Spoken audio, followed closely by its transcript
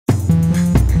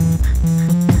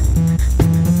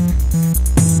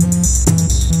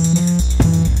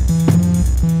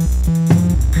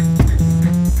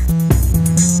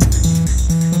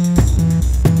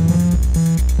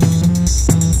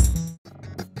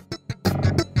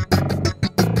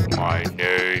My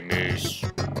name is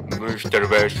Mr.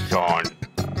 Wesson,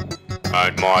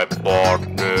 and my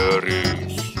partner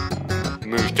is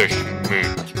Mr.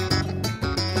 Schmidt.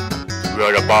 We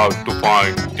are about to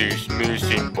find this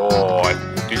missing boy,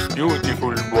 this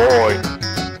beautiful boy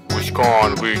who's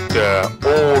gone with the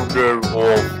order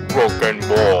of broken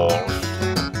balls.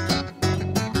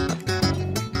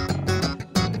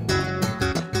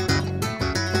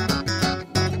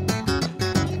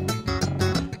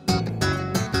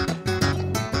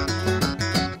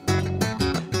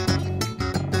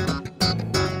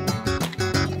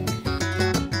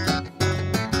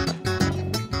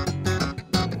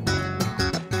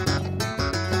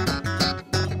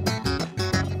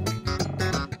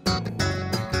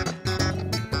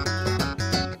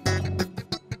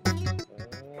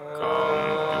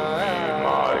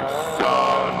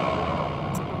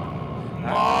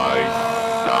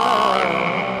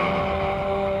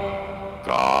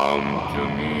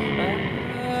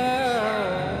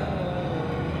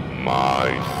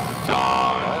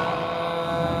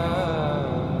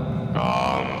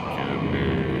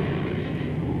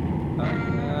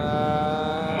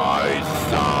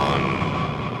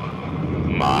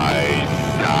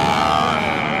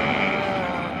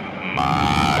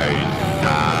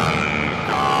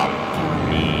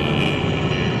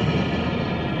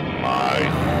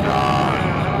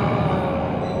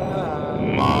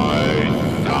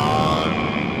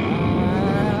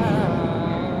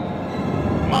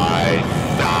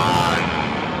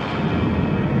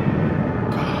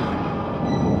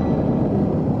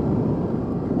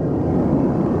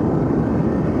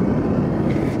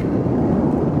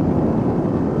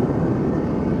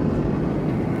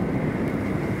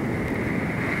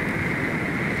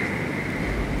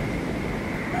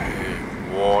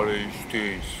 What is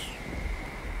this?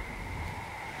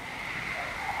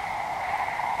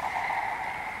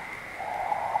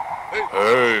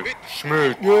 Hey,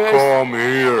 Schmidt, Yes. come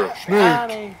here. Schmidt,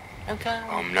 I'm coming.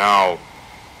 come now.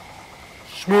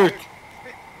 Schmidt,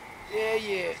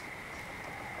 Yeah.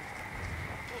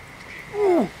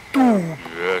 tube.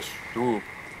 Yes, tube.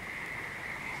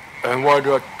 And what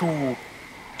a tube?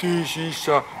 This is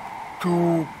a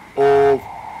tube of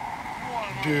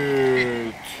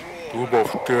death. Tube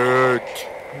of death.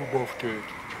 Tube of death.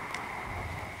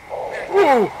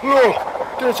 Oh,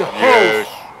 look! There's a Yes.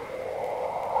 house.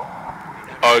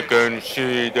 I can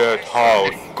see that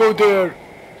house. Go there.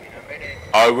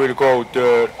 I will go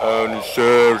there and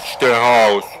search the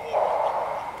house.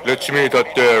 Let's meet up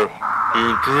there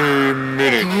in 3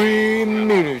 minutes. 3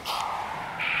 minutes.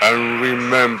 And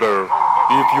remember,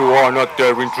 if you are not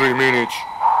there in 3 minutes,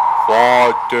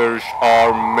 fathers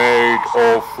are made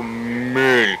of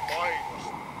milk.